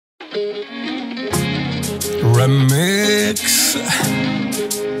Remix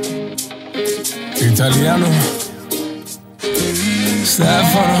Italiano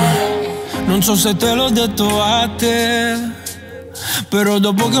Stefano. Non so se te l'ho detto a te, però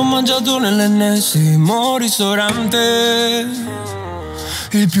dopo che ho mangiato nell'ennesimo ristorante,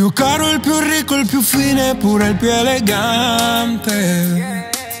 il più caro, il più ricco, il più fine, pure il più elegante,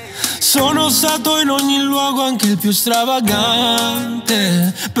 sono stato in ogni luogo, anche il più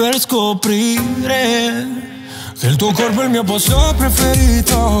stravagante, per scoprire che il tuo corpo è il mio posto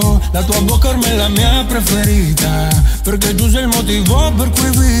preferito, la tua bocca ormai è la mia preferita, perché tu sei il motivo per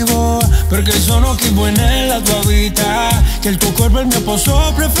cui vivo, perché sono chi vuoi nella tua vita. Che il tuo corpo è il mio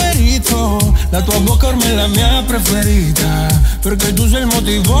posto preferito, la tua bocca ormai è la mia preferita, perché tu sei il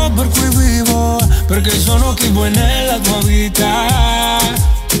motivo per cui vivo, perché sono chi vuoi nella tua vita.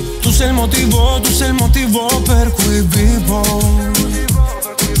 Tu sei il motivo per cui vivo.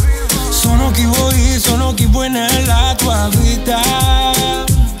 Sono chi vuoi nella tua vita,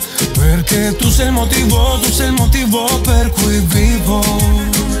 perché tu sei il motivo per cui vivo.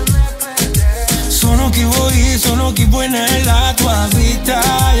 Sono chi vuoi nella tua vita,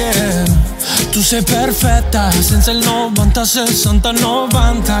 yeah. Tu sei perfetta, senza il 90, 60,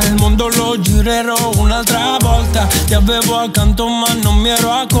 90. Il mondo lo girerò un'altra volta. Ti avevo accanto ma non mi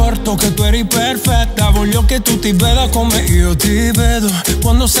ero accorto che tu eri perfetta. Voglio che tu ti veda come io ti vedo,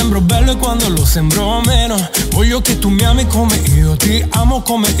 quando sembro bello e quando lo sembro meno. Voglio che tu mi ami come io ti amo,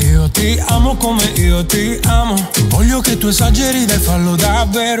 come io ti amo, come io ti amo. Voglio che tu esageri, dai fallo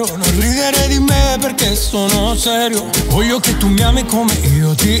davvero, non ridere di me perché sono serio. Voglio che tu mi ami come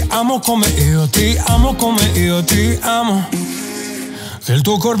io ti amo, come io ti amo, come io ti amo. Che il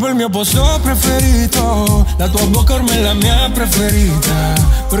tuo corpo è il mio posto preferito, la tua bocca ormai è la mia preferita,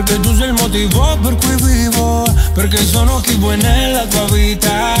 perché tu sei il motivo per cui vivo, perché sono chi vuoi nella tua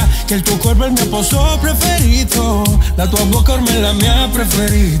vita. Che il tuo corpo è il mio posto preferito, la tua bocca ormai è la mia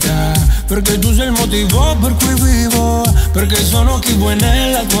preferita, perché tu sei il motivo per cui vivo, perché sono chi vuoi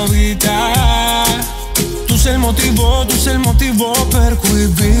nella tua vita. Tu sei il motivo per cui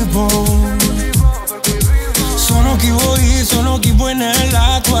vivo. Sono chi vuoi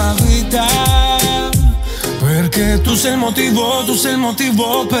nella tua vita, perché tu sei il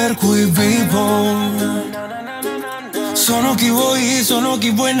motivo per cui vivo. Sono chi vuoi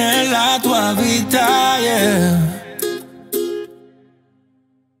nella tua vita, yeah.